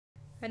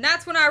And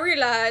that's when I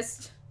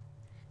realized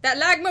that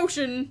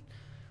LagMotion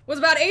was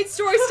about 8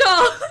 stories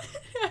tall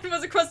and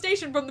was a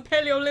crustacean from the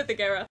Paleolithic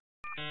era.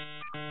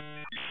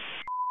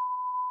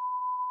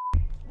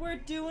 We're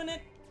doing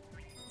it.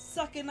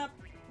 Sucking up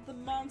the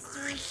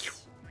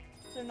monsters.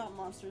 They're not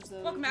monsters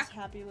though. Welcome they're just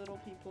back. happy little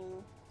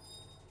people.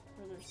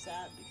 Or they're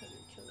sad because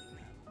you're killing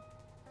them.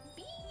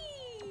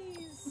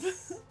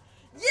 Bees!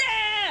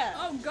 Yeah!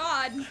 Oh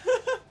god.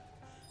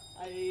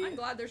 I'm I'm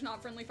glad there's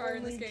not friendly fire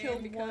in this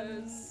game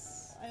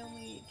because I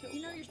only killed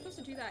you know one you're supposed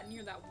to do that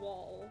near that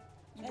wall.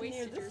 You and near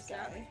wasted your this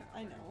stab. guy.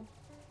 I know.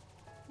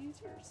 Use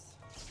yours.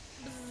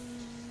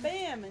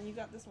 Bam! And you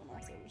got this one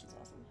also, which is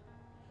awesome.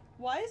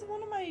 Why is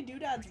one of my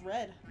doodads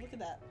red? Look at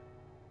that.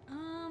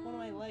 One of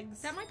my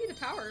legs. That might be the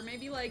power.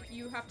 Maybe like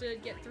you have to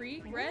get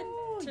 3 red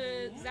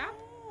to zap.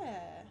 Yeah.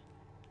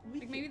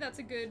 Like maybe that's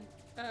a good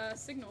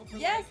signal for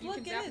yes, like you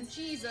look can at zap. it.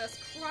 Jesus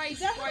Christ! Is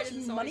that why how much did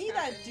this money always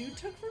that happen? dude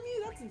took from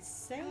you? That's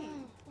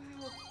insane. Oh,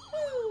 wow.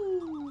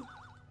 Woo!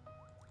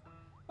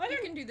 Why You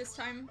don't can do this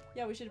time.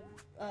 Yeah, we should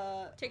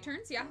Take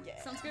turns? Yeah.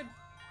 Yeah. Sounds good.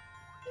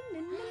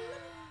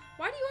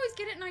 Why do you always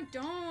get it and I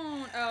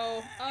don't?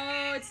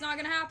 Oh, it's not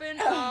gonna happen.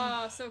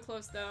 Oh, so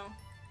close though.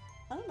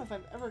 I don't know if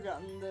I've ever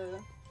gotten the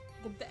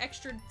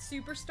extra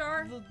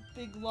superstar. the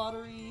big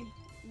lottery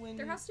win.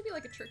 There has to be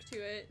like a trick to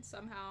it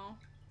somehow.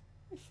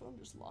 My phone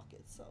just lock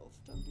itself.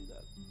 Don't do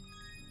that.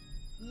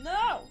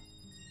 No!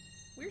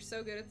 We're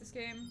so good at this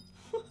game.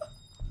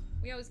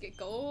 We always get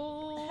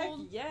gold. Heck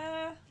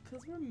yeah!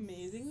 Because we're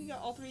amazing. We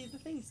got all 3 of the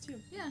things too.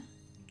 Yeah.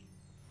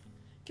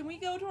 Can we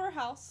go to our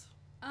house?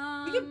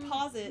 We can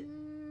pause it.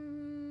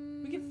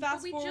 We can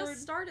fast we forward.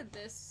 just started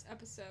this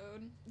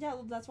episode. Yeah,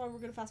 well, that's why we're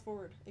gonna fast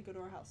forward and go to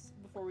our house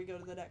before we go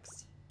to the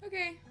next.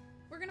 Okay,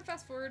 we're gonna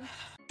fast forward.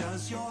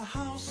 Does your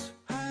house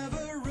have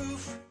a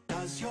roof?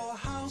 Does your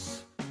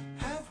house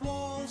have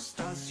walls?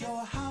 Does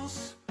your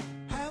house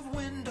have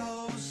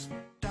windows?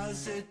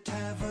 Does it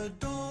have a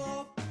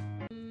door?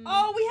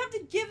 Oh, we have to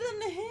give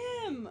them to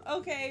him!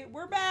 Okay,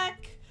 we're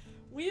back!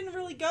 We didn't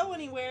really go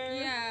anywhere.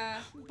 Yeah.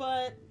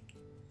 But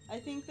I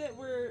think that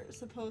we're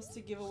supposed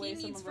to give away He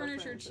some needs of our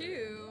furniture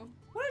too.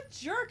 What a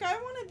jerk! I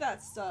wanted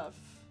that stuff.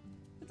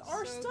 It's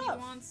our So stuff. he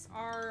wants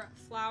our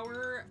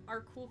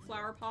cool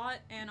flower pot,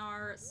 and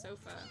our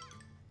sofa.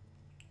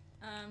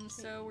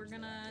 So we're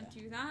gonna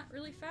do that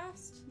really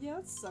fast. Yeah,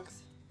 that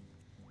sucks.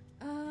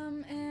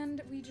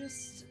 And we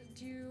just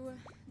do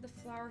the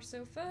flower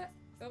sofa.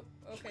 Oh,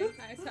 okay.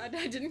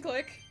 I didn't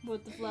click.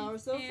 With the flower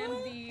sofa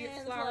And the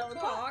and flower pot.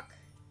 clock.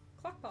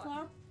 Clock pot.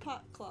 Flower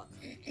pot clock.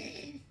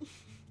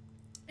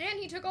 And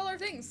he took all our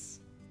things.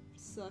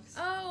 Sucks.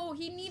 Oh,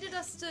 he needed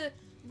us to.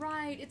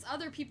 Right, it's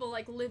other people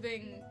like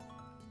living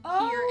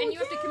Oh, here, and you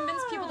have to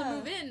convince people to yeah.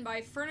 move in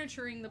by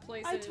furnituring the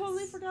places. I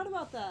totally forgot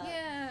about that.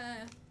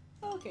 Yeah.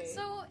 Okay.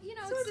 So, you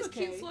know, So it's this it's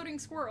cute okay. floating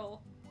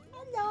squirrel.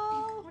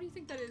 Hello. What do you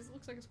think that is? It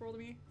looks like a squirrel to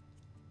me.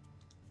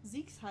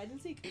 Zeke's hide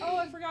and seek. Oh,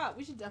 I forgot.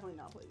 We should definitely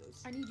not play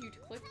this. I need you to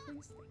click,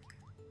 please.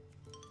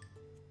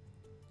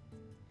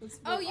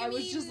 Oh, you I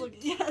was mean- just looking.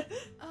 Yeah.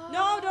 Oh.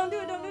 No, don't do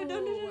it. Don't do it.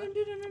 Don't do it. Don't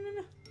do it.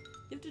 No.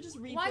 You have to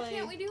just replay. Why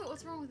can't we do it?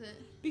 What's wrong with it?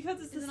 Because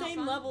it's Is the it not same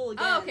fun? level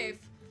again. Oh, okay.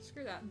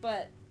 Screw that.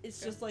 But it's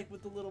Okay. just like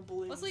with the little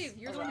balloons. Let's leave.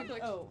 You're the one who around.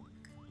 clicked. Oh.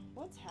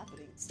 What's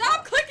happening?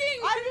 Stop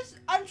clicking!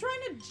 I'm trying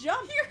to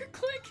jump. You're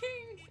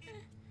clicking.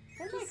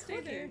 Where am I Just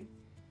stay there. clicking?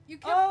 You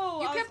kept,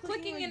 Oh, you I was kept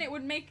clicking clicking, and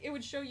it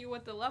would show you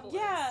what the level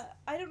Yeah, is.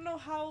 I don't know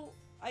how.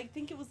 I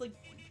think it was like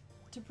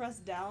to press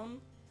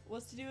down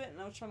was to do it, and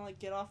I was trying to like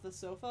get off the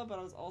sofa, but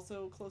I was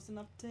also close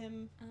enough to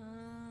him.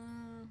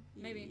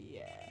 Maybe.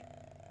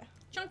 Yeah.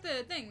 Chunk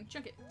the thing.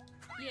 Chunk it.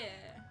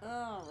 Yeah.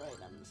 Alright,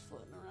 I'm just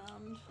floating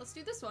around. Let's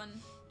do this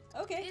one.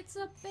 Okay. It's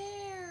a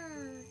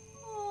bear.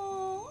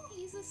 Aww.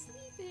 He's a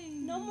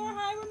sleeping. No more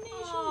hibernation,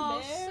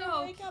 Oh, bear.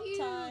 so Wake up cute,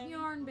 time.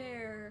 yarn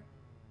bear.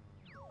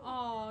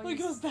 Oh, He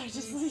goes back to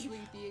he's sleep.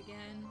 sleepy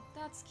again.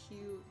 That's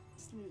cute.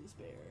 Snooze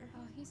bear.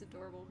 Oh, he's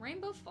adorable.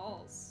 Rainbow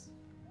Falls.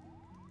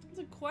 It's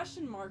a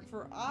question mark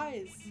for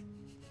eyes.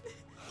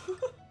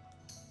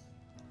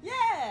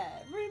 Yeah!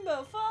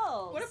 Rainbow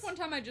Falls! What if one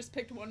time I just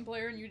picked one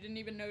player and you didn't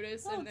even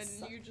notice, That and would then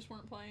suck. you just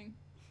weren't playing?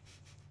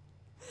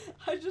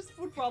 I just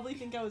would probably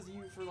think I was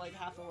you for like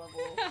half the level.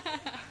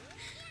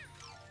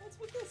 What's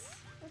with this?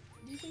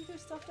 Do you think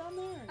there's stuff down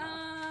there or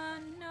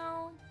not?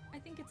 No. I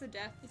think it's a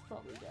death. It's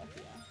probably death,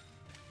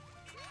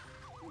 yeah.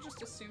 I'm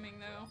just assuming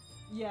though.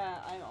 Yeah,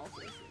 I'm also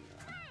assuming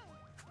that.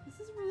 This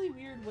is a really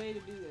weird way to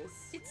do this.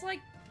 It's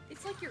like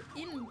you're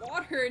in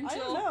water until. I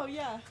don't know,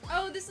 yeah.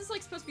 Oh, this is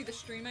like supposed to be the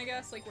stream, I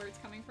guess, like where it's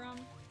coming from.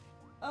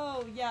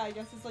 Oh, yeah, I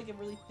guess it's like a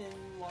really thin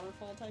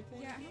waterfall type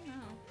thing. Yeah, I don't know.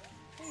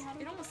 Hey, how do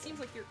It we almost seems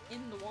like you're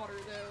in the water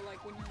though,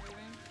 like when you're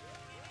moving.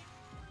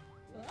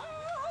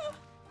 Ah!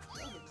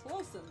 That was a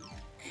close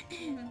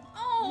one.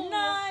 Oh!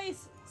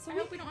 Nice! So I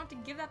hope we don't have to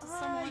give that to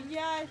someone.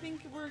 yeah, I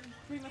think we're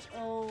pretty much.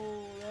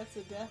 Oh, that's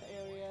a death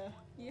area.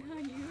 Yeah, I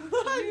you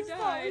just thought we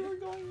died. were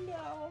going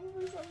down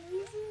for some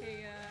reason.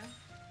 Hey,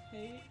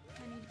 Hey,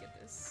 I need to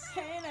get this.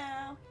 hey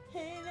now,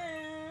 hey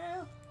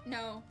now.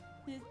 No,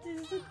 It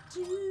is a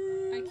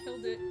June I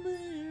killed it.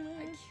 moon.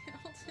 I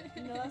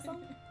killed it. know that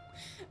song?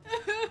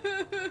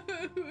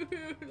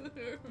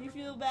 Do you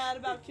feel bad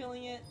about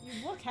killing it?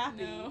 You look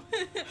happy. No.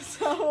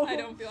 So I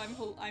don't feel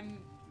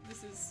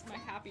this is my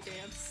happy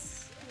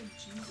dance. Oh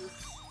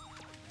Jesus.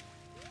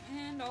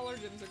 And all our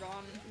gems are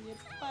gone. Yep,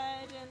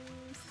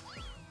 items.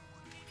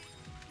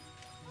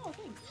 Oh,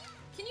 thanks.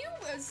 Can you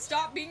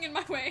stop being in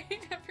my way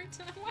every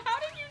time? How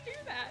did you do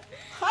that?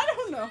 I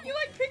don't know. You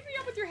like picked me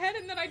up with your head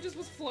and then I just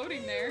was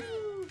floating there.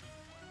 There's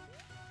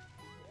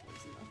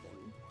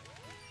nothing.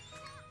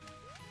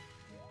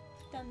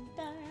 Dun,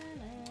 dun,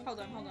 dun, Hold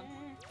on.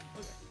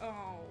 Okay.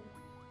 Oh.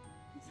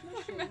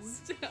 I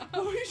messed it up.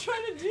 What were you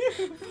trying to do?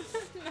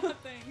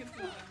 Nothing. It's not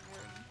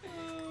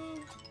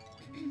important.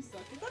 You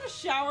suck. Is that a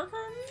shower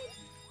curtain?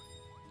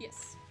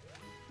 Yes.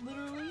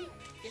 Literally?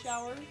 Yes.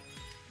 Shower?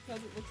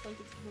 Because it looks like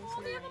it's supposed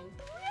to They have rain.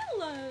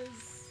 umbrellas.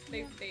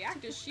 They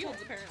act as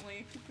shields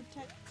apparently. To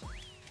protect.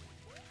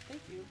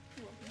 Thank you.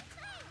 You're welcome.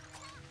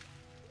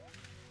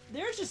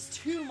 There's just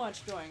too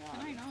much going on.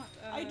 Can I not?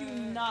 I do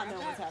not know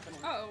grab what's that? happening.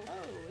 Oh.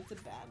 Oh, it's a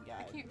bad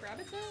guy. I can't grab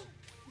it though?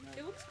 No.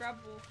 It looks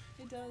grabbable.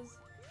 It does.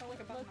 Felt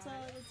like a button Let's on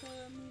it.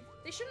 move.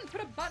 They shouldn't put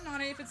a button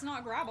on it if it's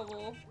not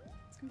grabbable.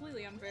 It's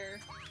completely unfair.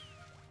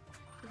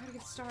 We gotta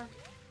get the star.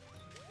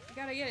 We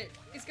gotta get it.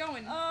 It's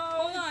going. Oh,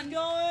 Hold it's on.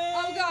 going.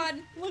 Oh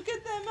god. Look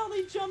at them, how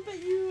they jump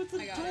at you. It's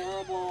I got it.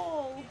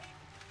 adorable.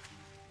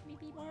 Beep,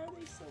 beep. Why are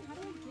they so How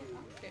do I get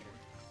up there?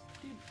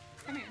 Dude,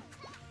 Come here.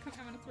 Come,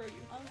 I'm gonna throw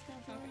you. I was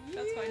gonna throw Okay, you.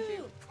 that's fine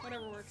too.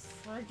 Whatever works.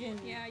 Friggin'.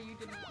 Yeah, you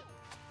didn't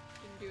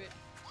do it.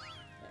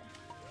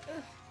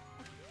 Ugh.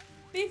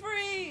 Be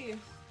free!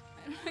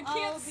 I I'll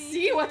can't be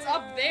see what's here.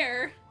 up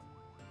there.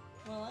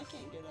 Well, I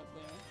can't get up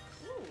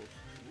there. Ooh.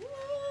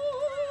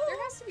 There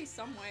has to be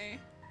some way.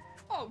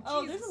 Oh, Jesus.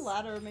 Oh, there's a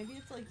ladder. Maybe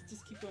it's like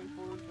just keep going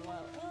forward for a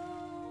while.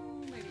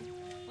 Oh, Maybe.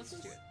 Let's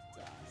just do it.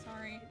 die.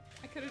 Sorry.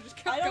 I could have just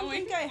kept I don't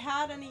going. think I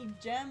had any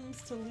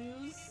gems to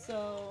lose,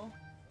 so...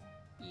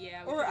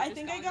 Yeah, we Or could've I just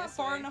think I gone got this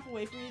far way. enough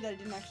away from you that I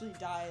didn't actually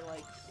die,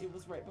 like, it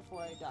was right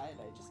before I died.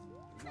 I just...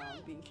 Now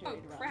I'm being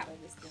carried around crap. by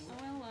this thing. Oh,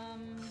 well,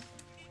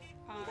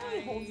 Look how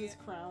he holds his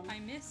crown. I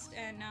missed,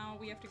 and now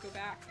we have to go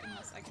back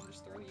unless I can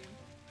just throw you.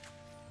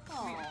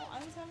 Oh, I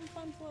was having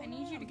fun I floating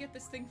need you to around. get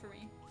this thing for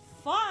me.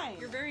 Fine!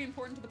 You're very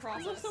important to the You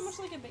process. look so much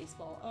like a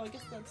baseball. Oh, I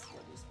guess that's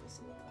what you're supposed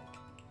to look like.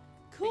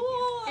 Thank Cool!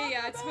 you. I'm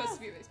Yeah, the it's supposed best.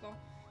 to be a baseball.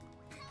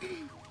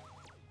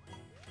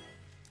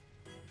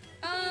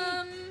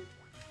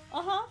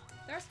 Uh-huh.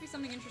 There has to be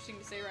something interesting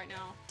to say right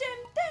now. Dun,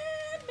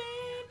 dun,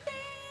 dun,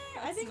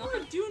 dun. I That's think not-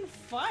 we're doing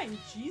fine.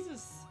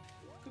 Jesus.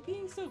 Quit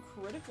being so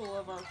critical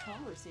of our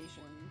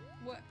conversation.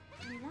 What?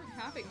 We weren't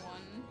having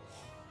one.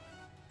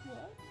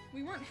 What?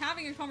 We weren't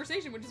having a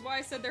conversation, which is why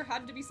I said there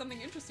had to be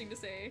something interesting to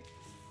say.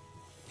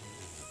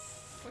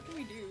 What can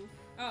we do?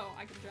 Oh,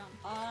 I can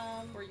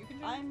jump. Or you can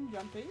jump? I'm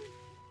jumping.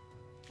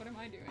 What am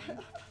I doing?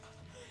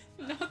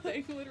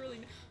 Nothing, literally.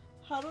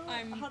 How do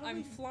I'm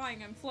we...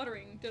 flying, I'm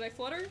fluttering. Did I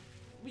flutter?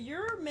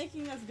 You're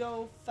making us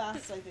go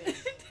fast, I think.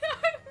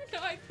 I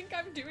don't know, I think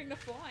I'm doing the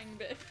flying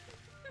bit.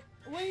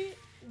 Wait,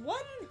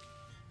 what?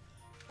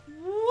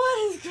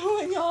 What is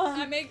going on?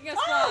 I'm making us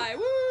Ah! fly.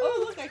 Woo!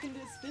 Oh, look, I can do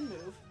a spin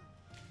move.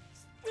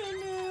 Spin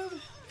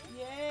move.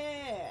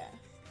 Yeah.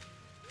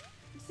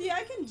 See,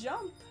 I can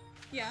jump.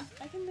 Yeah,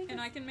 I can make and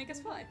a I can make us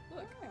fly.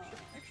 Look, Oh.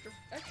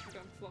 extra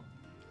jump flow.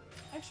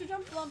 extra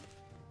jump flump.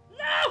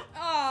 No!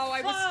 Oh,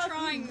 I was Fuck,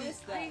 trying. you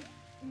missed that.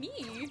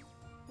 Me?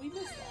 We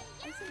missed that.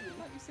 I said I we.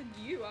 thought you said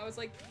you. I was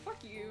like,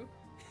 fuck you.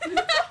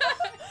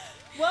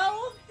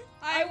 Well,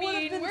 I would've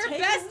mean, been we're taken-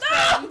 best No!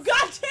 friends.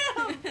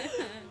 Goddamn!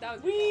 That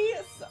was We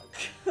suck.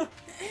 Was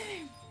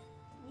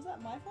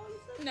that my fault, you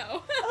said?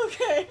 no.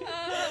 Okay.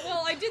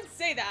 Well, I did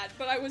say that,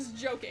 but I was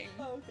joking.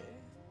 Oh, okay.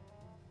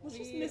 Let's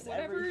just We- miss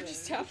whatever everything.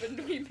 just happened,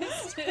 we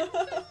missed it.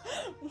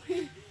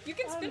 You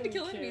can I spin don't to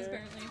kill even enemies, care.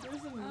 apparently.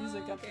 There's some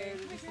music up Okay, there.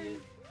 Did my you see turn.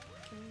 it?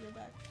 Can we go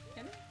back?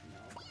 Can we?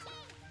 No.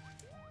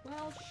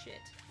 Well,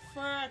 shit.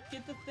 Fuck,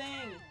 get the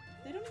thing.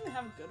 They don't even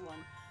have a good one.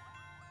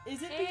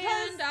 Is it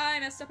because... And I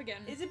messed up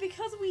again. Is it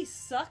because we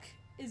suck?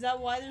 Is that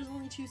why there's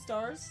only 2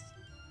 stars?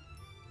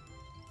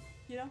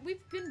 You know? We've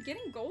been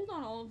getting gold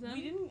on all of them.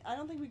 We didn't... I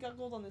don't think we got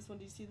gold on this one.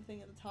 Do you see the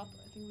thing at the top? I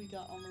think we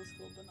got almost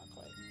gold, but not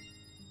quite.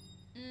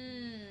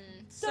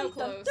 So Dun,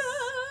 close. dun,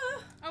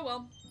 dun. Oh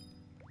well.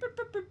 Brr,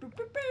 brr, brr, brr,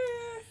 brr, brr.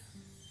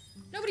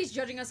 Nobody's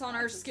judging us on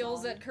our That's a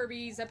skills song. at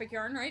Kirby's Epic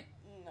Yarn, right?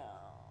 No.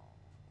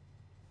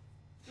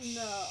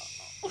 No.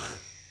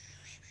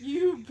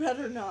 You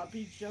better not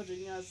be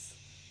judging us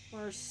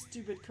on our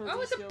stupid Kirby Oh,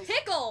 it's skills. a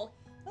pickle!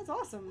 That's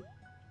awesome.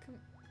 Come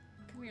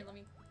here, let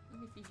me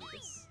feed you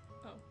this.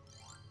 Oh.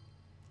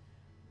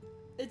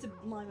 It's a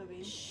lima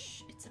bean.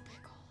 Shh, it's a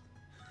pickle.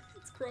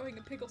 It's growing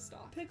a pickle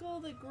stalk. Pickle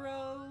that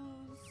grows...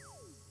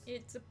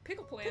 It's a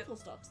pickle plant. Pickle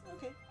stalks.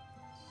 Okay.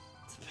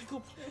 It's a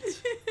pickle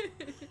plant.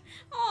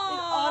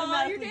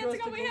 Aww, you're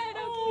dancing on my head,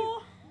 how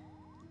cute.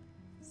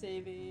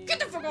 Saving. Get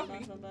the fuck off me.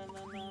 me!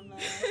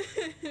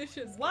 cute.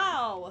 Just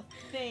Wow!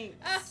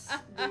 Thanks,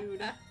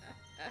 dude.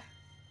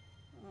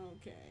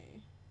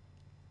 Okay.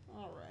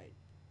 Alright.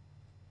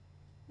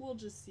 We'll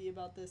just see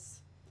about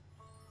this.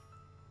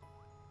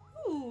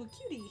 Ooh,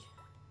 cutie.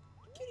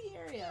 Cutie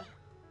area.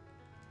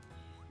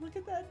 Look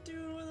at that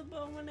dude with a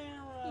bow and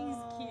arrow.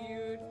 He's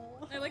cute.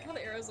 I like how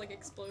the arrows like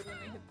explode when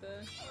they hit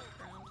the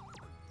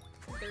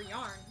ground. They're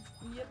yarn.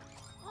 Yep.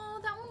 Oh,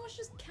 that one was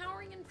just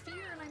cowering in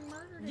fear and I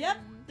murdered him. Yep,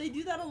 they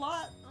do that a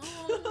lot.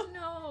 Oh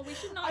no, we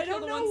should not I kill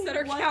don't the know ones that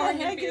are what cowering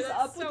the in heck fear. is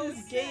That's up so with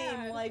this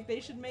sad. game. Like, they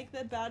should make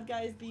the bad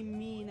guys be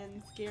mean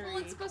and scary. Well,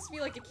 it's supposed to be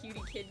like a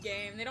cutie kid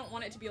game. They don't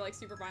want it to be like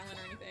super violent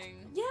or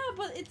anything. Yeah,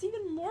 but it's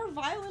even more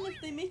violent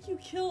if they make you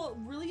kill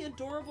really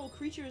adorable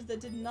creatures that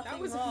did nothing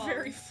wrong. That was a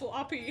very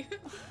floppy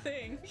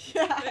thing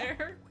Yeah.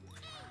 there.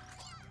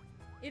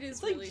 It is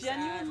It's like really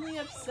genuinely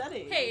sad.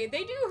 upsetting. Hey,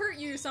 they do hurt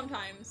you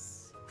sometimes.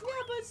 Yeah,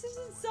 but it's just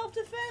in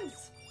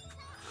self-defense.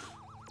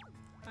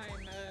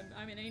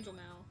 I'm an angel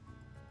now.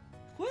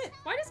 Quit.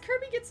 Why does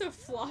Kirby get so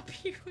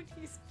floppy when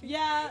he's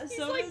Yeah,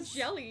 so like does,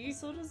 jelly?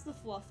 So does the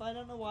fluff. I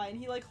don't know why. And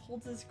he like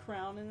holds his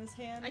crown in his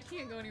hand. I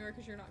can't go anywhere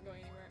because you're not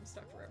going anywhere. I'm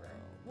stuck forever.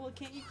 Well,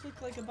 can't you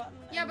click like a button?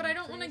 Yeah, but I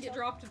don't free want to get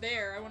yourself? dropped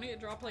there. I want to get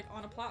dropped like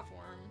on a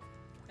platform.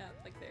 Yeah,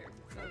 like there.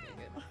 That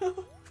would be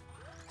good.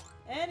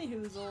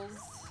 Anyhoozles.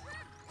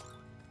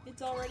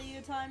 It's already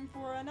time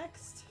for a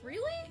next.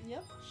 Really?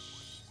 Yep.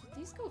 Shh,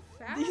 these go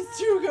fast. These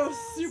two go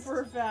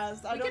super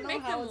fast. I We don't can know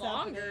make how them it's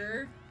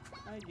longer.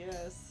 happening. I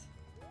guess.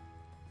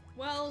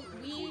 Well,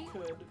 We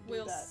could do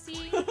will that.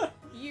 see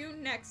you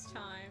next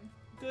time.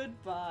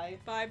 Goodbye.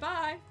 Bye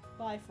bye.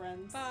 Bye,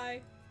 friends.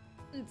 Bye.